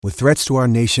With threats to our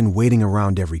nation waiting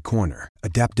around every corner,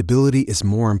 adaptability is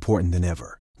more important than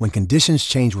ever. When conditions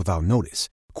change without notice,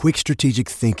 quick strategic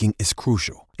thinking is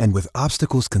crucial. And with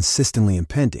obstacles consistently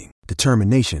impending,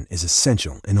 determination is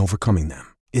essential in overcoming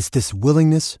them. It's this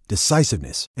willingness,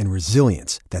 decisiveness, and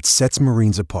resilience that sets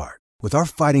Marines apart. With our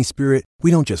fighting spirit, we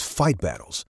don't just fight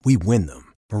battles, we win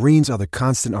them. Marines are the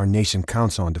constant our nation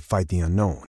counts on to fight the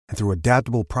unknown. And through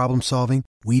adaptable problem solving,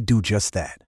 we do just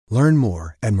that. Learn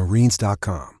more at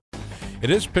marines.com. It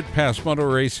is Pit Pass Motor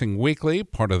Racing Weekly,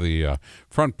 part of the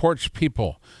Front Porch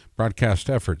People broadcast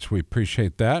efforts. We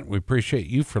appreciate that. We appreciate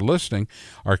you for listening.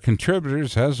 Our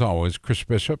contributors, as always, Chris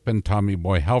Bishop and Tommy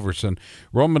Boy Halverson,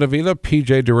 Roman Avila,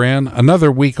 PJ Duran.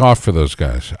 Another week off for those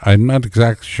guys. I'm not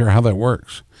exactly sure how that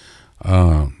works.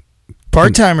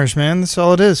 Part-timers, man. That's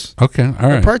all it is. Okay, all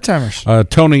right. Part-timers.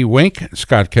 Tony Wink,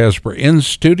 Scott Casper in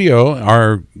studio.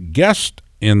 Our guest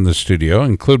in the studio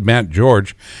include Matt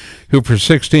George, who for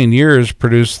 16 years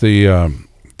produced the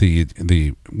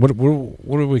what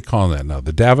do we call that now?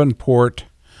 The Davenport.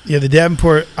 Yeah, the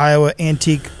Davenport, Iowa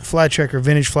Antique Flat Track or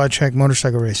Vintage Flat Track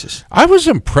Motorcycle Races. I was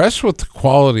impressed with the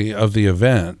quality of the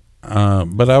event,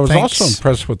 but I was also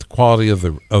impressed with the quality of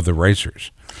the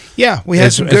racers. Yeah, we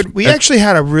had some good. We actually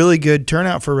had a really good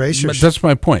turnout for racers. That's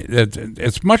my point.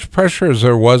 It's much pressure as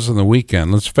there was in the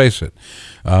weekend. Let's face it.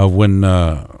 When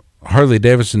Harley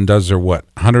Davidson does their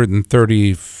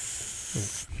 130.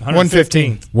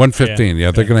 115. 115.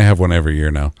 Yeah, they're going to have one every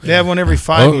year now. They have one every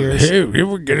 5 years. Hey,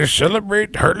 we're going to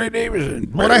celebrate Harley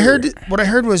Davidson. What I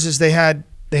heard was they had,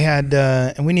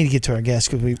 and we need to get to our guests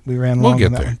because we ran long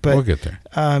on that one. But we'll get there.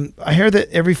 I hear that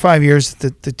every 5 years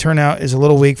the turnout is a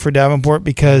little weak for Davenport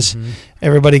because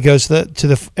everybody goes to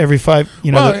the every 5.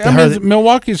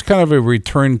 Milwaukee's kind of a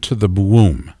return to the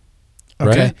womb. Right?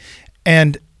 Okay,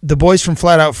 and the boys from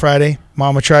Flat Out Friday,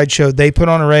 Mama Tried Show, they put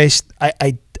on a race.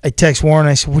 I text Warren.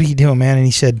 I said, "What are you doing, man?" And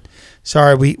he said,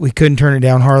 "Sorry, we couldn't turn it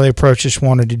down. Harley approached us,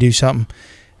 wanted to do something.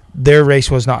 Their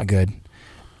race was not good."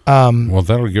 Well,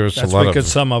 that'll give us a lot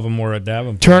because some of them were at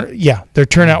Davenport. Their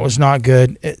turnout was not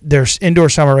good. Their indoor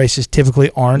summer races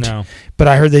typically aren't. No. But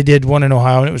I heard they did one in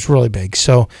Ohio, and it was really big.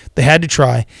 So they had to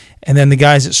try. And then the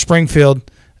guys at Springfield,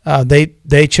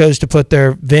 they chose to put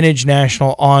their Vintage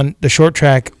National on the short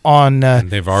track on and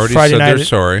they've already Friday said night. They're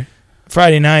sorry.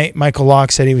 Friday night, Michael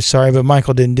Locke said he was sorry, but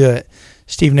Michael didn't do it.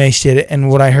 Steve Nace did it, and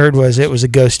what I heard was it was a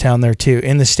ghost town there too,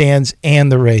 in the stands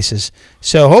and the races.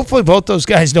 So hopefully both those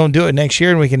guys don't do it next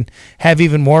year, and we can have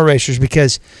even more racers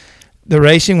because the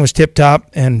racing was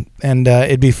tip-top, and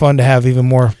it'd be fun to have even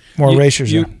more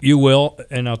racers. You will,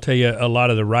 and I'll tell you, a lot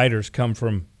of the riders come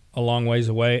from a long ways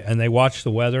away, and they watch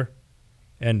the weather,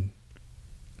 and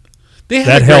they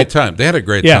had a great time. They had a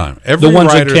great time. Every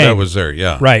rider that was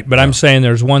there, right. But I'm saying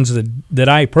there's ones that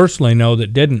I personally know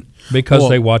that didn't because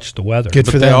they watched the weather. But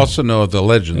they also know the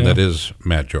legend that is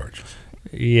Matt George.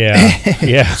 Yeah,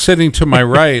 yeah. Sitting to my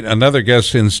right, another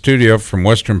guest in studio from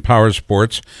Western Power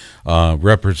Sports,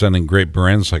 representing great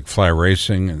brands like Fly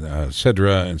Racing,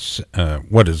 Cedra, and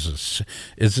what is this?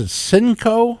 Is it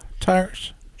Cinco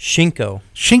tires? Shinko.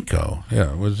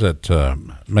 Yeah. Was that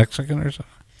Mexican or something?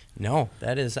 No,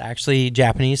 that is actually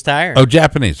Japanese tire. Oh,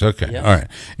 Japanese. Okay. Yes. All right.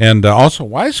 And also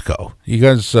Wiseco. You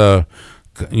guys,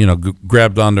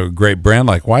 grabbed onto a great brand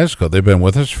like Wiseco. They've been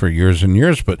with us for years and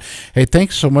years. But, hey,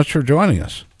 thanks so much for joining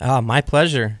us. My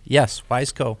pleasure. Yes,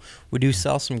 Wiseco. We do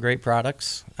sell some great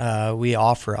products. We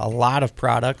offer a lot of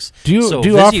products. Do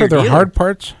you offer their hard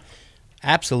parts?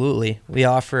 Absolutely. We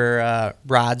offer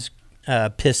rods,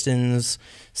 pistons,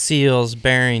 seals,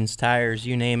 bearings, tires,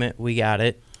 you name it. We got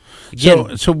it.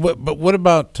 Again, but what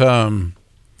about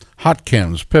hot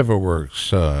cams, pivot works,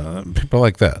 people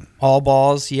like that? All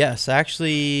balls, yes.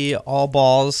 Actually, all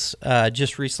balls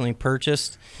just recently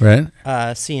purchased. Right.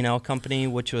 C&L company,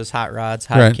 which was hot rods,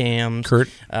 hot cams. Kurt.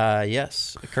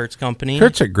 Yes, Kurt's company.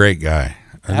 Kurt's a great guy.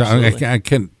 Absolutely. I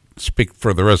can't speak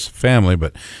for the rest of the family,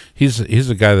 but he's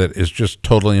a guy that is just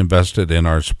totally invested in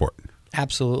our sport.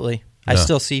 Absolutely. I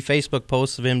still see Facebook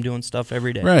posts of him doing stuff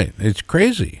every day. Right. It's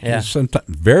crazy. Yeah. It's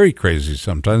very crazy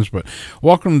sometimes. But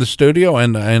welcome to the studio,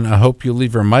 and I hope you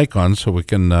leave your mic on so we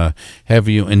can have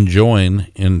you join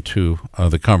into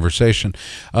the conversation.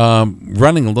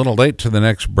 Running a little late to the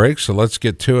next break, so let's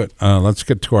get to it. Let's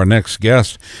get to our next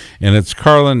guest, and it's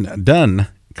Carlin Dunne.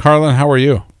 Carlin, how are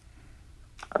you?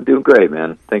 I'm doing great,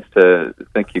 man. Thank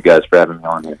you guys for having me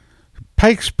on here.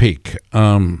 Pikes Peak.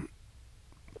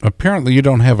 Apparently you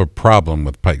don't have a problem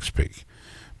with Pikes Peak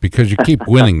because you keep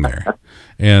winning there.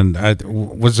 And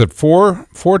was it four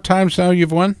times now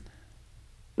you've won?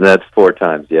 That's 4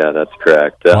 times. Yeah, that's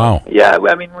correct. Wow. Yeah,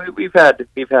 I mean we've had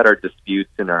our disputes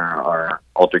and our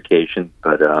altercations,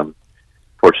 but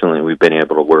fortunately and we've been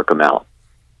able to work them out.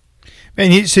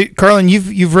 And so Carlin,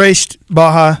 you've raced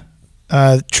Baja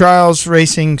trials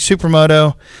racing,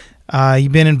 supermoto.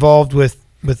 You've been involved with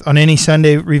on Any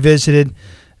Sunday Revisited,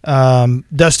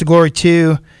 Dust to Glory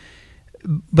 2.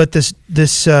 But this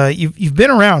you've been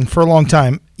around for a long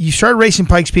time. You started racing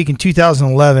Pikes Peak in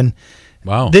 2011.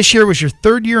 Wow. This year was your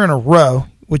third year in a row,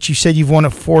 which you said you've won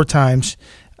it 4 times.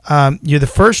 You're the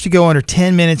first to go under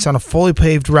 10 minutes on a fully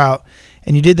paved route,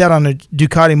 and you did that on a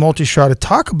Ducati Multistrada.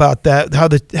 Talk about that,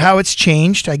 how it's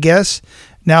changed, I guess,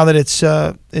 now that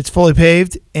it's fully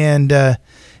paved, and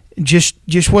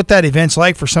just what that event's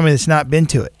like for somebody that's not been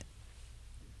to it.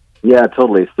 Yeah,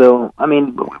 totally. So, I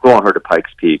mean, we've all heard of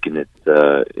Pikes Peak, and it's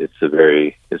the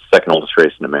second oldest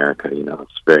race in America. You know,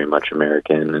 it's very much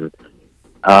American,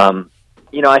 and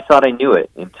you know, I thought I knew it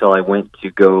until I went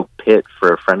to go pit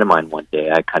for a friend of mine one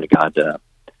day. I kind of got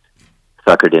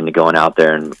suckered into going out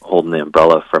there and holding the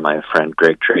umbrella for my friend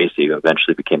Greg Tracy, who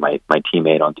eventually became my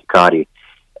teammate on Ducati,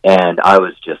 and I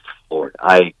was just floored.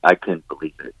 I couldn't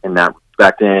believe it. And that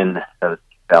back then, that was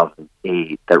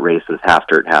 2008. That race was half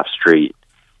dirt, half street.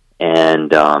 And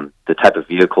the type of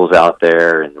vehicles out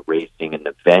there and the racing and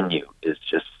the venue is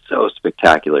just so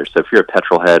spectacular. So if you're a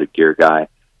petrol head, a gear guy,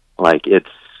 like it's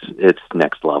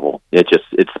next level. It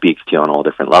speaks to you on all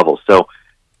different levels. So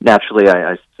naturally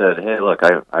I said, hey, look,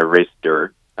 I raced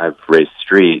dirt. I've raced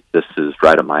street. This is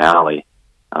right up my alley.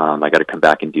 I got to come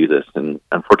back and do this. And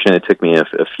unfortunately it took me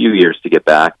a few years to get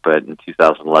back, but in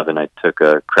 2011 I took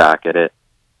a crack at it.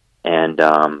 And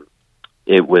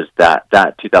it was that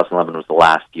 2011 was the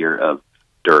last year of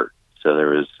dirt. So there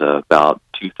was about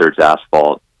 2/3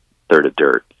 asphalt, 1/3 of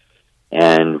dirt.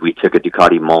 And we took a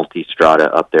Ducati Multistrada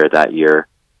up there that year,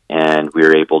 and we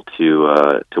were able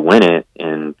to win it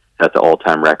and set the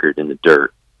all-time record in the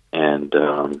dirt. And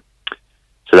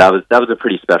so that was a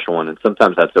pretty special one. And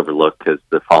sometimes that's overlooked because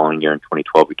the following year in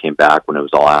 2012 we came back when it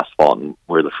was all asphalt, and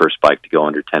we're the first bike to go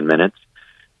under 10 minutes.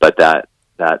 But that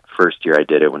first year I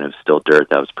did it when it was still dirt,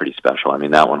 that was pretty special. I mean,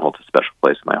 that one holds a special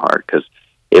place in my heart because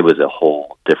it was a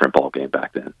whole different ball game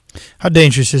back then. How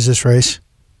dangerous is this race?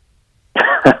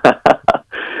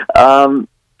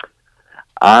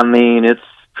 I mean, it's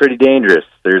pretty dangerous.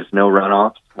 There's no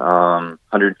runoffs.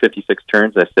 156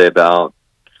 turns, I say about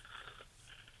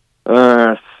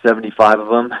 75 of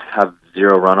them have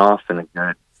zero runoff and a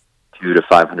good 200 to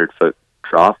 500 foot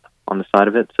drop on the side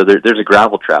of it. So there's a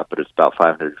gravel trap, but it's about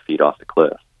 500 feet off the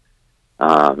cliff.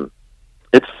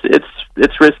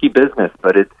 It's risky business,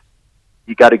 but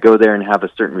you got to go there and have a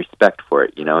certain respect for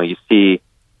it. You know, you see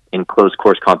in closed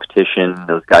course competition,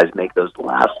 those guys make those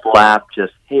last lap,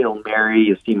 just Hail Mary.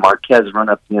 You see Marquez run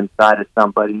up the inside of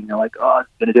somebody, and you're like, oh, it's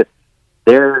going to do it.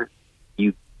 There,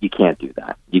 you can't do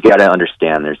that. You got to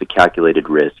understand there's a calculated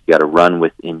risk. You got to run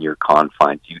within your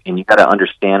confines. And you got to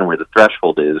understand where the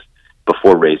threshold is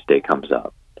before race day comes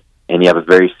up. And you have a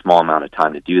very small amount of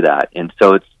time to do that. And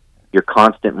so you're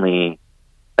constantly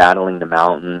battling the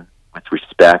mountain with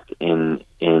respect in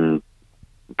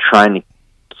trying to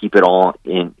keep it all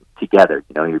in together.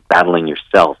 You know, you're battling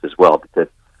yourself as well, because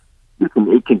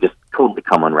it can just totally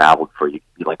come unraveled for you.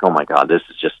 You're like, oh my God, this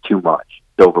is just too much.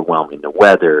 It's overwhelming. The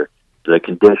weather, the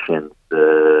conditions,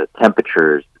 the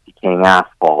temperatures, the decaying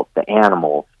asphalt, the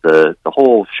animals, the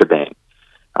whole shebang.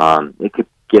 It could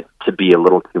get to be a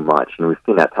little too much, and we've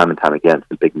seen that time and time again.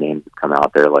 Some big names have come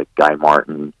out there, like Guy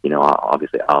Martin, you know,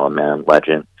 obviously Alaman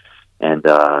legend, and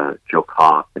Joe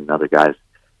Koff and other guys,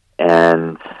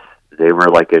 and they were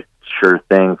like a sure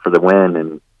thing for the win,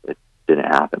 and it didn't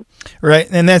happen. Right,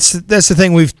 and that's the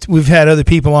thing. We've had other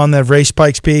people on that have raced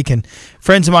Pikes Peak, and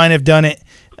friends of mine have done it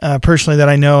personally that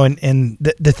I know, and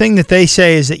the thing that they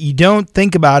say is that you don't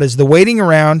think about is the waiting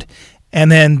around. And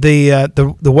then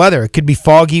the weather. It could be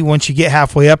foggy once you get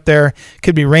halfway up there. It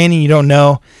could be raining. You don't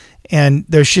know. And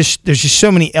there's just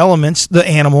so many elements. The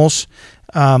animals,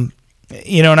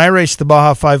 you know. And I raced the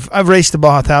Baja 5. I've raced the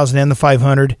Baja 1000 and the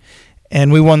 500,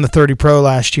 and we won the 30 Pro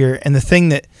last year. And the thing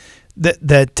that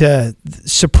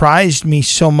surprised me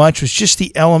so much was just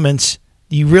the elements.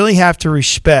 You really have to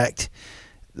respect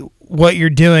what you're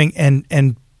doing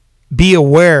and be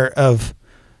aware of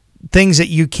things that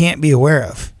you can't be aware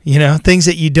of, you know, things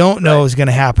that you don't know is going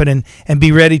to happen, and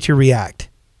be ready to react.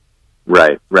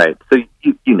 Right. So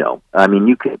you know, I mean,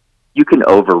 you can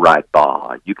override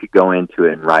Baja. You could go into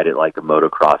it and ride it like a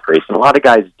motocross race, and a lot of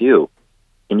guys do,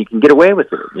 and you can get away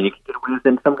with it. And you can get away with it.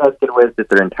 And some guys get away with it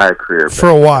their entire career for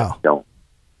a while. Don't.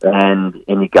 And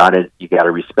you gotta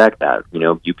respect that. You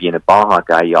know, you being a Baja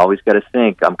guy, you always got to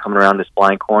think, I'm coming around this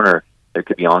blind corner. There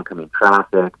could be oncoming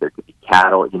traffic. There could be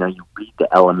cattle. You know, you read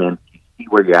the elements. You see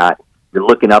where you're at. You're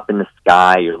looking up in the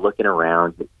sky. You're looking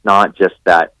around. It's not just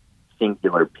that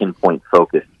singular pinpoint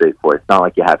focus straightforward. It's not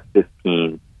like you have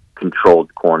 15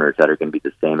 controlled corners that are going to be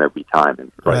the same every time.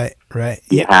 And it's like, right.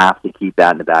 You have to keep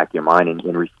that in the back of your mind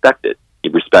and respect it.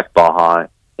 You respect Baja,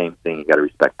 same thing. You got to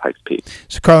respect Pikes Peak.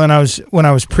 So, Carlin, when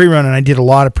I was pre-running, I did a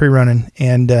lot of pre-running,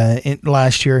 and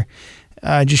last year,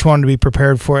 I just wanted to be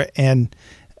prepared for it. And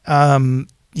the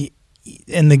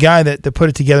guy that put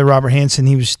it together, Robert Hansen,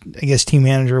 he was, I guess, team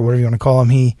manager or whatever you want to call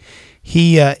him.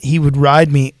 He would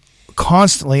ride me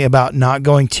constantly about not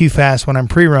going too fast when I'm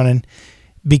pre-running,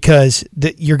 because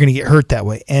you're going to get hurt that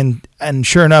way. And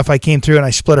sure enough, I came through and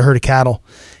I split a herd of cattle,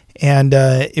 and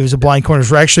it was a blind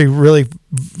corners. We're actually really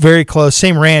very close,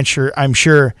 same ranch, I'm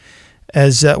sure,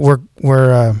 as where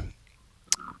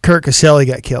Kurt Caselli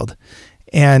got killed.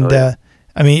 And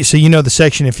I mean, so you know the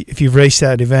section if you've raced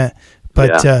that event.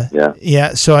 But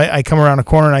so I come around a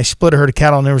corner and I split a herd of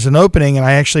cattle, and there was an opening, and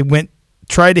I actually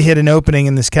tried to hit an opening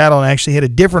in this cattle, and I actually hit a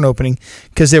different opening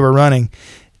because they were running.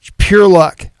 Pure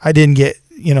luck. I didn't get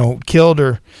killed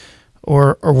or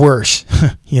worse.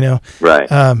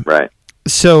 Right. Right.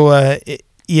 So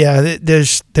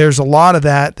there's a lot of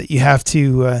that you have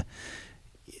to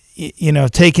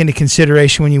take into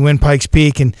consideration when you win Pikes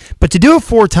Peak, but to do it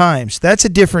 4 times, that's a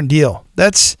different deal.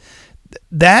 That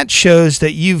shows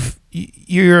that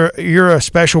you're a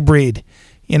special breed.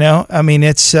 I mean,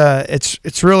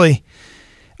 it's really.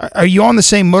 Are you on the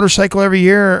same motorcycle every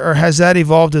year, or has that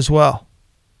evolved as well?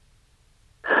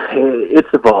 It's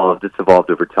evolved. It's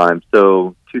evolved over time.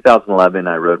 So 2011,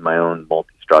 I rode my own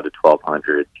Multistrada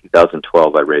 1200.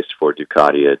 2012, I raced for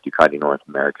Ducati, a Ducati North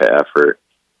America effort.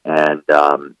 And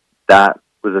that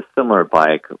was a similar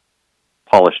bike,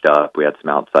 polished up. We had some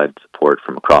outside support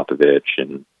from Akrapovic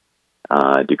and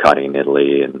Ducati in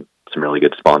Italy, and some really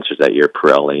good sponsors that year,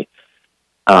 Pirelli.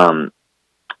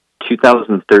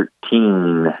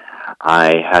 2013,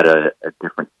 I had a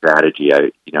different strategy.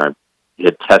 I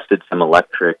had tested some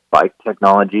electric bike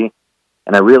technology,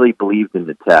 and I really believed in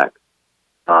the tech.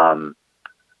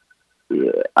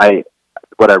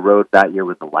 What I rode that year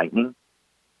was the Lightning,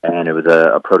 and it was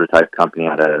a prototype company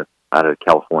out of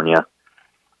California.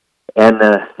 And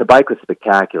the bike was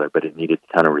spectacular, but it needed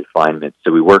a ton of refinement.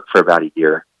 So we worked for about a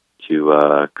year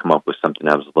to come up with something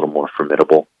that was a little more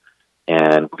formidable,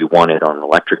 and we won it on an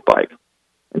electric bike.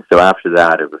 And so after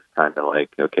that, it was kind of like,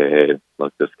 okay, hey,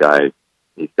 look, this guy,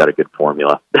 he's got a good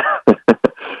formula.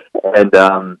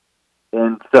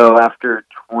 And so after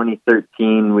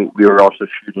 2013, we were also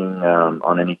shooting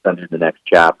on Any Thunder, the next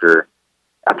chapter.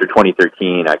 After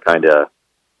 2013, I kind of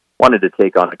wanted to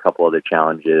take on a couple other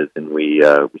challenges, and we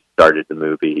started the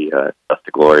movie Dust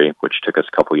to Glory, which took us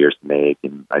a couple years to make,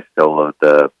 and I still love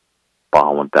the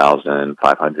Baja 1000,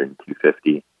 500, and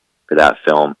 250 for that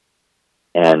film.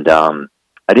 And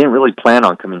I didn't really plan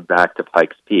on coming back to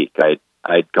Pikes Peak.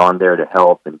 I'd gone there to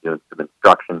help and do some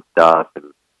instruction stuff and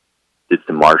did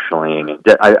some marshalling. And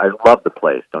I love the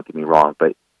place, don't get me wrong,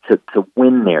 but to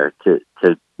win there, to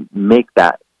make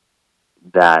that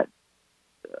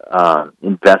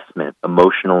investment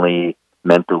emotionally,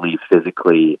 mentally,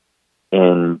 physically,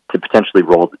 and to potentially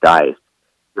roll the dice,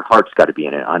 your heart's got to be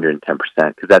in it 110%,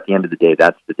 because at the end of the day,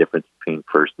 that's the difference between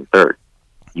first and third.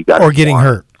 You got or getting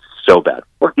hurt so bad,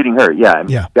 or getting hurt. Yeah, I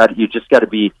mean, yeah. You just got to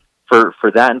be for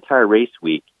that entire race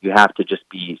week. You have to just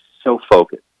be so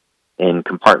focused and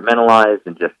compartmentalized,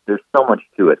 and just there's so much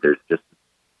to it. There's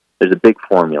a big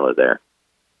formula there,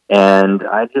 and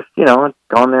I just I'd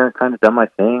gone there and kind of done my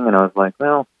thing, and I was like,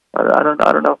 well, I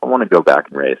don't know if I want to go back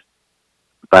and race,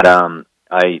 but I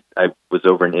was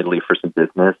over in Italy for some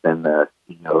business, and the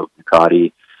CEO of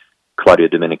Ducati, Claudio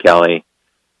Domenicali,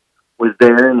 was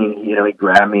there, and he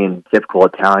grabbed me in typical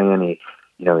Italian. He's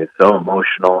so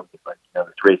emotional. He's like,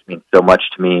 this race means so much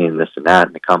to me, and this and that,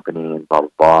 and the company, and blah blah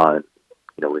blah. And,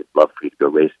 we'd love for you to go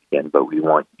race again, but we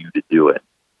want you to do it.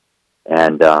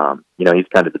 And he's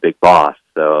kind of the big boss.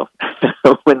 So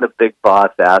when the big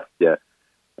boss asks you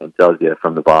and tells you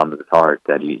from the bottom of his heart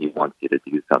that he wants you to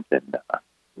do something,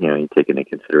 you take it into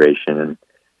consideration. And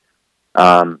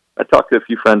I talked to a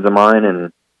few friends of mine,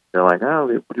 and they're like, oh,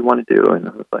 what do you want to do? And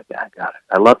I was like, yeah, I got it.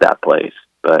 I love that place.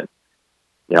 But,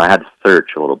 I had to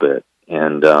search a little bit.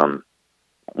 And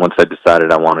once I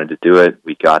decided I wanted to do it,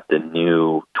 we got the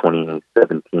new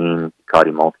 2017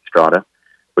 Ducati Multistrada,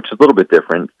 which is a little bit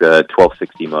different, the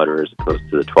 1260 motor as opposed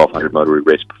to the 1200 motor we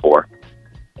raced before.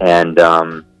 And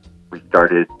we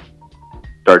started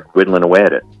whittling away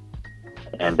at it.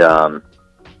 And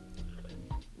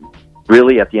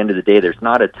really, at the end of the day, there's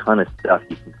not a ton of stuff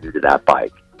you can do to that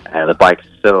bike. And the bike's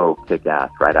so kick-ass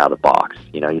right out of the box.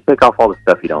 You take off all the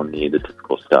stuff you don't need, the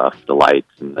typical stuff, the lights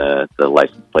and the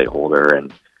license plate holder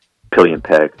and pillion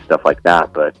pegs, stuff like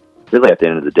that. But really at the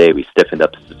end of the day, we stiffened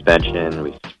up the suspension,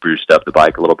 we spruced up the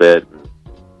bike a little bit,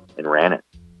 and ran it.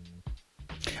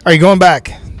 Are you going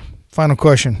back? Final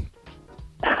question.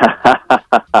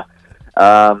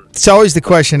 It's always the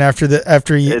question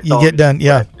after you get done.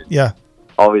 Yeah, yeah.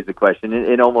 Always the question.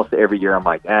 And almost every year, I'm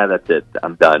like, that's it,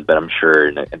 I'm done. But I'm sure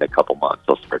in a couple months,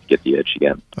 I'll start to get the itch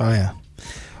again. Oh yeah.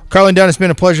 Carlin Dunne, it's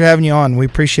been a pleasure having you on. We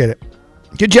appreciate it.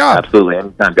 Good job. Absolutely.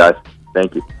 Anytime, guys.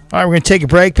 Thank you. All right, we're going to take a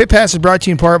break. Pit Pass is brought to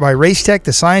you in part by Racetech,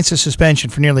 the science of suspension.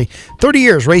 For nearly 30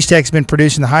 years, Racetech has been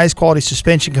producing the highest quality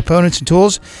suspension components and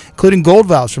tools, including gold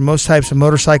valves for most types of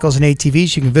motorcycles and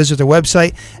ATVs. You can visit their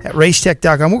website at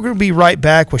racetech.com. We're going to be right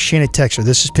back with Shayna Texer.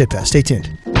 This is Pit Pass. Stay tuned.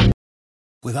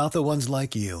 Without the ones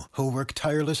like you, who work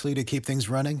tirelessly to keep things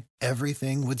running,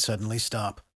 everything would suddenly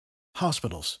stop.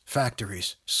 Hospitals,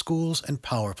 factories, schools, and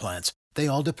power plants, they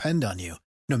all depend on you.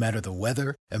 No matter the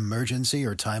weather, emergency,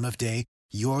 or time of day,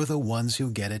 you're the ones who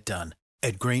get it done.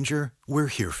 At Grainger, we're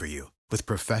here for you with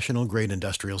professional-grade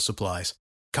industrial supplies.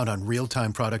 Count on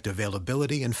real-time product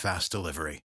availability and fast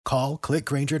delivery. Call, click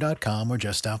Grainger.com, or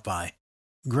just stop by.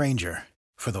 Grainger,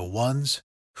 for the ones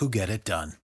who get it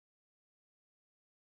done.